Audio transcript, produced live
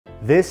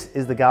This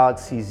is the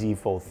Galaxy Z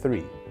Fold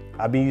 3.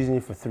 I've been using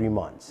it for 3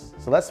 months.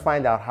 So let's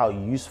find out how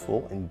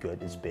useful and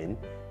good it's been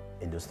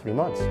in those 3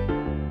 months.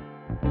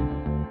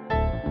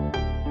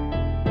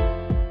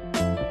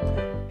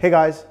 Hey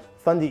guys,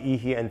 Thunder E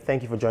here, and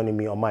thank you for joining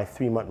me on my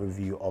 3-month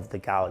review of the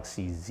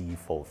Galaxy Z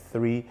Fold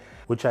 3,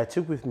 which I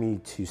took with me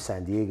to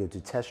San Diego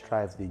to test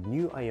drive the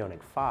new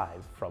Ioniq 5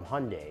 from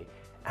Hyundai,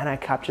 and I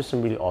captured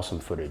some really awesome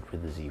footage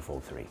with the Z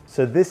Fold 3.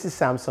 So this is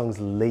Samsung's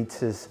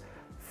latest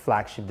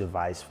flagship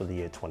device for the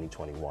year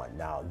 2021.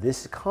 Now,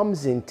 this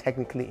comes in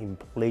technically in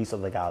place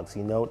of the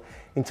Galaxy Note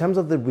in terms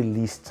of the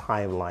release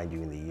timeline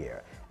during the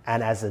year.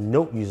 And as a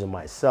Note user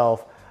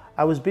myself,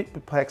 I was a bit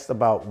perplexed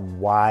about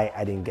why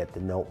I didn't get the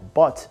Note,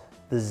 but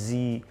the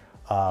Z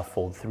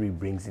Fold 3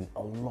 brings in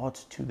a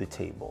lot to the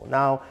table.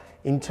 Now,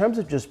 in terms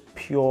of just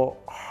pure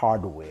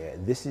hardware,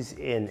 this is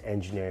an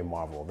engineering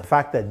marvel. The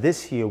fact that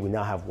this here, we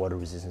now have water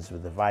resistance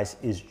with the device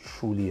is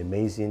truly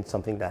amazing.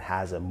 Something that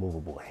has a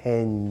movable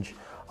hinge,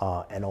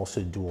 and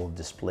also dual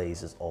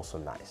displays is also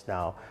nice.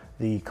 Now,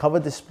 the cover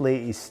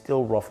display is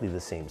still roughly the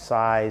same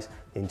size.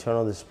 The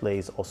internal display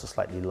is also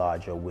slightly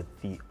larger with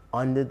the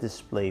under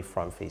display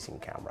front-facing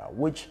camera,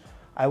 which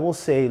I will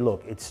say,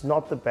 look, it's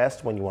not the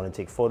best when you want to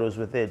take photos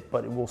with it,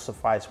 but it will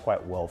suffice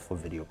quite well for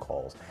video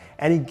calls.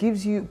 And it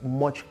gives you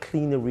much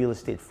cleaner real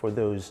estate for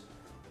those,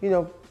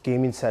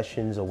 gaming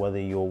sessions or whether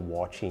you're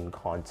watching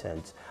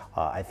content.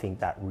 I think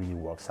that really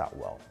works out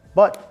well.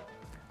 But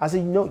as a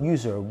Note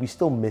user, we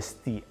still miss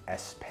the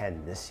S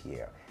Pen this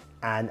year.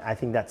 And I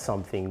think that's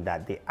something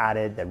that they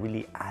added that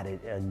really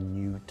added a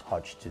new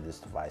touch to this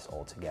device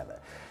altogether.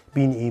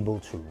 Being able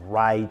to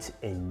write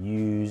and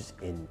use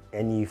in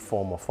any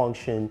form or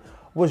function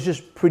was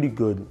just pretty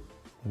good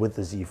with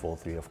the Z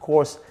Fold 3. Of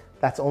course,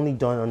 that's only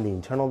done on the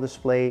internal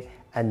display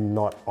and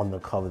not on the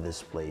cover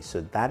display. So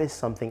that is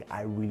something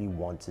I really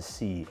want to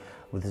see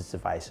with this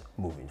device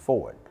moving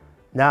forward.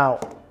 Now,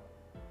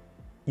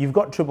 you've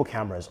got triple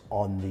cameras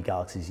on the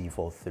Galaxy Z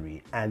Fold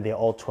 3, and they're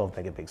all 12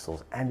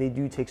 megapixels, and they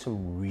do take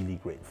some really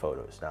great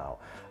photos. Now,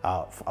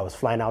 I was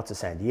flying out to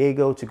San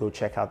Diego to go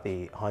check out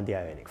the Hyundai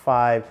Ioniq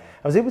 5.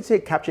 I was able to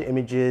capture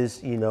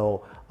images,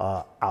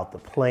 out the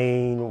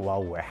plane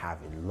while we're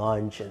having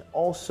lunch, and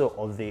also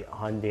of the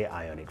Hyundai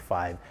Ioniq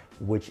 5,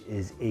 which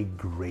is a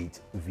great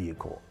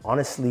vehicle.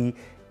 Honestly,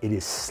 it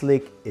is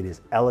slick, it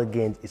is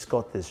elegant, it's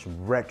got this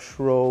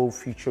retro,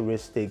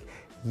 futuristic,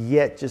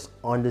 yet just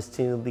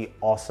understandably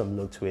awesome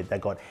look to it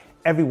that got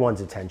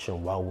everyone's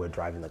attention while we're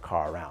driving the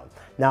car around.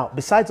 Now,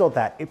 besides all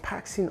that, it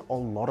packs in a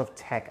lot of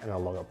tech and a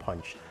lot of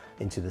punch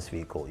into this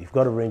vehicle. You've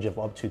got a range of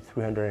up to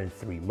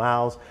 303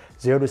 miles,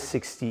 0 to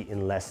 60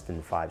 in less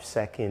than 5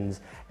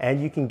 seconds,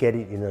 and you can get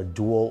it in a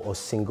dual or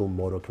single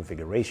motor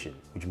configuration,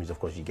 which means of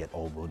course you get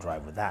all-wheel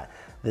drive with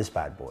this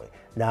bad boy.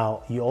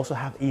 Now, you also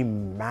have a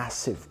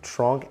massive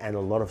trunk and a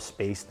lot of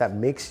space that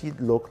makes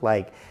it look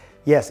like,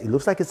 yes, it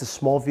looks like it's a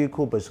small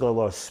vehicle, but it's got a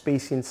lot of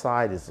space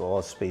inside. There's a lot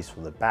of space for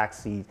the back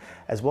seat,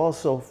 as well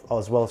as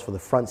for the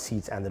front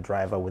seats and the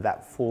driver with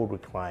that full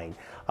recline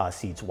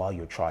seats while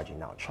you're charging.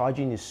 Now,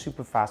 charging is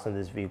super fast on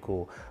this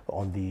vehicle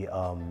on the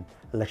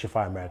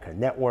Electrify America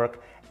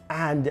network.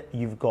 And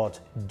you've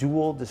got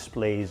dual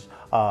displays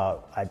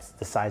at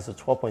the size of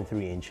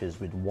 12.3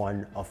 inches with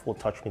a full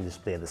touchscreen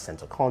display at the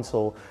center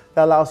console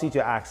that allows you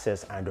to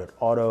access Android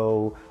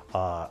Auto,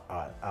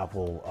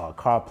 Apple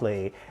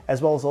CarPlay,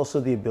 as well as also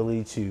the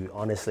ability to,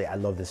 honestly, I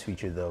love this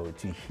feature though,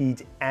 to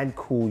heat and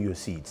cool your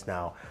seats.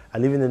 Now, I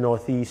live in the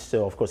Northeast,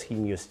 so of course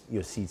heating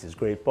your seats is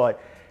great,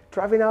 but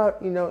driving out,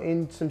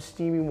 in some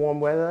steamy warm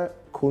weather,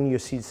 cooling your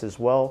seats as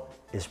well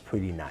is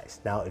pretty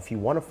nice. Now, if you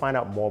want to find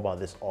out more about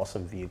this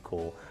awesome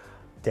vehicle,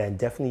 then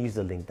definitely use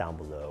the link down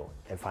below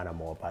and find out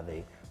more about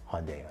the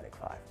Hyundai Ioniq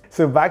 5.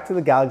 So back to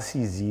the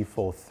Galaxy Z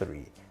Fold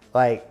 3.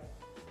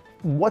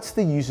 What's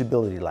the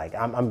usability like?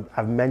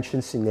 I've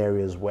mentioned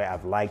scenarios where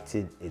I've liked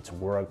it, it's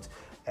worked,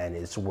 and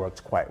it's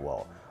worked quite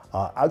well.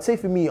 I would say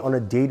for me, on a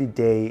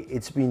day-to-day,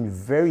 it's been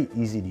very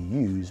easy to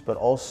use, but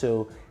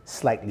also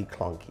slightly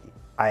clunky.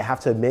 I have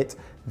to admit,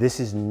 this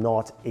is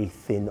not a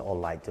thin or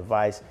light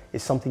device.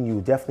 It's something you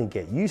will definitely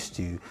get used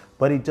to,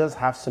 but it does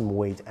have some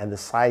weight, and the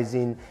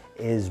sizing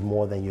is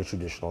more than your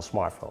traditional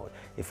smartphone.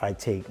 If I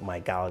take my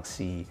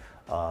Galaxy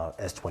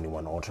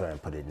S21 Ultra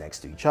and put it next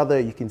to each other,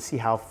 you can see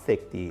how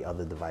thick the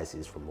other device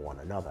is from one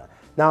another.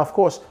 Now, of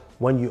course,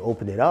 when you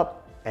open it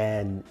up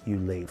and you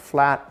lay it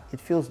flat, it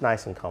feels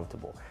nice and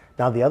comfortable.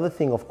 Now, the other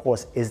thing, of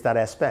course, is that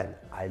S Pen.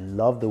 I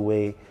love the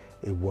way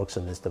it works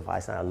on this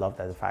device, and I love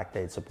the fact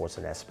that it supports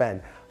an S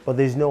Pen, but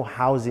there's no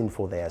housing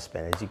for the S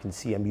Pen. As you can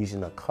see, I'm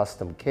using a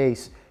custom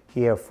case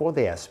here for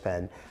the S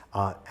Pen,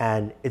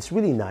 and it's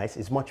really nice.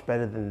 It's much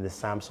better than the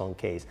Samsung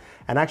case.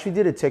 And I actually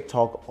did a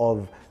TikTok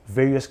of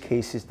various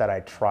cases that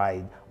I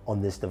tried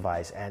on this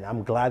device, and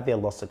I'm glad there are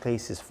lots of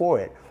cases for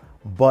it,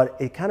 but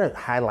it kind of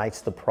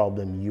highlights the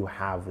problem you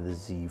have with the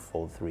Z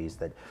Fold 3 is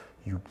that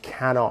you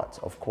cannot,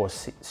 of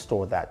course,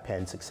 store that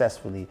pen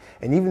successfully.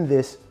 And even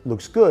this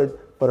looks good,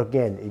 but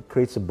again, it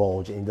creates a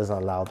bulge and it doesn't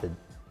allow the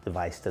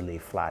device to lay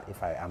flat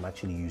if I'm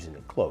actually using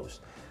it closed.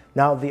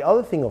 Now, the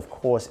other thing, of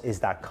course, is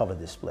that cover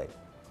display.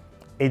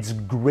 It's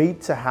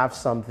great to have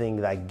something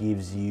that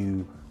gives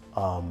you,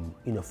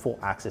 full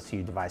access to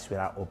your device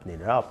without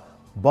opening it up,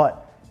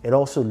 but it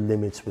also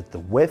limits with the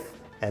width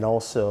and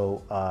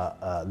also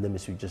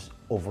limits with just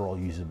overall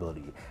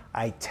usability.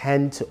 I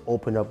tend to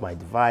open up my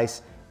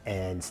device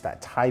and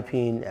start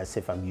typing as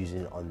if I'm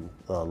using it on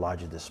a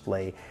larger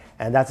display,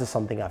 and that's just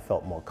something I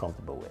felt more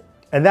comfortable with.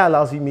 And that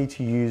allows me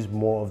to use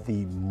more of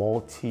the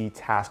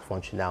multitask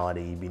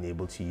functionality, being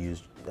able to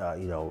use, 3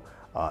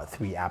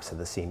 apps at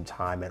the same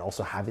time, and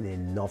also having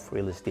enough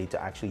real estate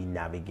to actually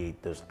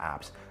navigate those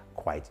apps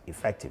quite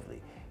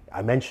effectively.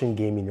 I mentioned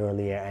gaming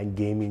earlier, and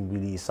gaming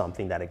really is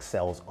something that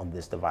excels on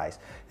this device.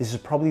 This is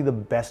probably the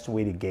best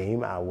way to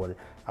game. I would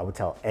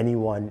tell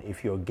anyone,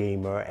 if you're a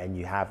gamer and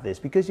you have this,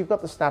 because you've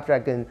got the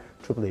Snapdragon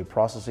AAA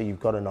processor, you've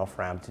got enough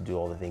RAM to do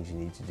all the things you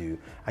need to do,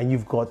 and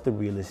you've got the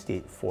real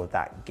estate for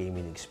that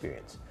gaming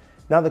experience.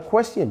 Now the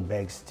question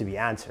begs to be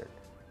answered.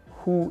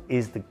 Who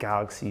is the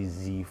Galaxy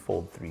Z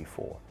Fold 3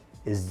 for?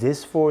 Is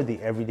this for the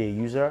everyday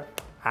user?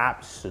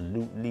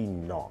 Absolutely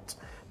not.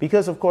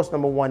 Because of course,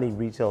 number one, it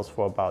retails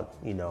for about,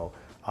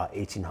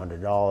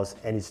 $1,800,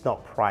 and it's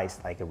not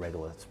priced like a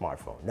regular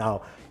smartphone.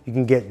 Now, you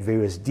can get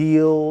various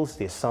deals.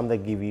 There's some that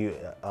give you,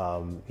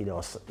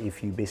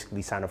 if you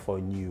basically sign up for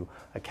a new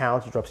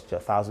account, it drops to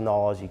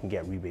 $1,000. You can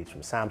get rebates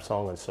from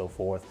Samsung and so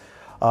forth.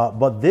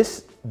 But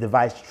this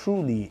device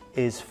truly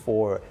is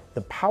for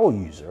the power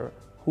user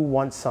who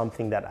wants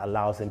something that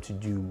allows them to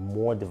do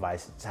more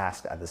device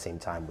tasks at the same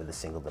time with a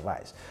single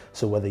device.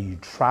 So whether you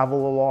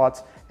travel a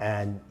lot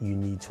and you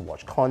need to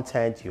watch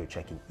content, you're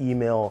checking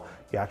email,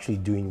 you're actually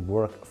doing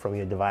work from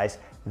your device,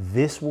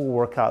 this will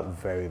work out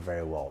very,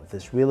 very well.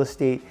 This real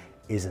estate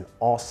is an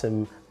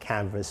awesome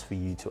canvas for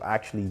you to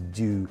actually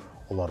do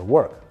a lot of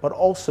work, but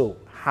also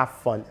have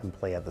fun and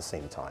play at the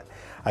same time.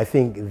 I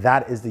think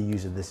that is the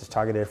user this is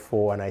targeted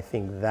for, and I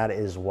think that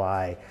is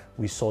why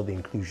we saw the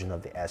inclusion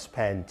of the S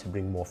Pen to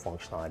bring more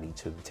functionality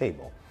to the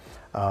table.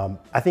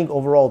 I think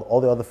overall,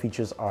 all the other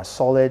features are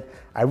solid.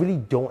 I really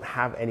don't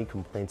have any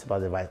complaints about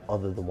the device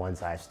other than the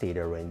ones I've stated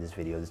already in this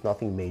video. There's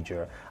nothing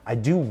major. I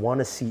do want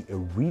to see a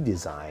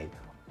redesign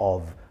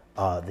of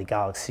the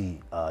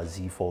Galaxy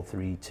Z Fold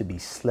 3 to be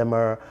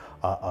slimmer,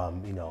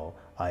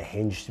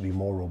 hinge to be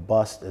more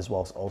robust, as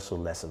well as also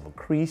less of a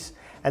crease.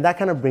 And that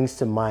kind of brings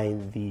to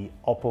mind the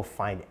Oppo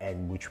Find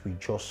N, which we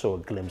just saw a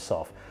glimpse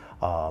of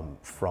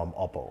from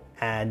Oppo.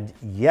 And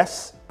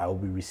yes, I will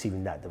be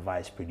receiving that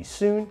device pretty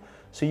soon.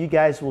 So you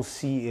guys will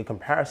see a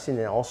comparison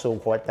and also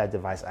what that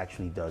device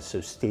actually does.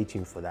 So stay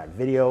tuned for that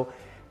video.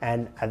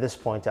 And at this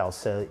point, I'll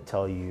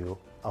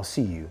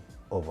see you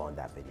over on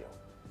that video.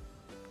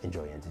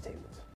 Enjoy your entertainment.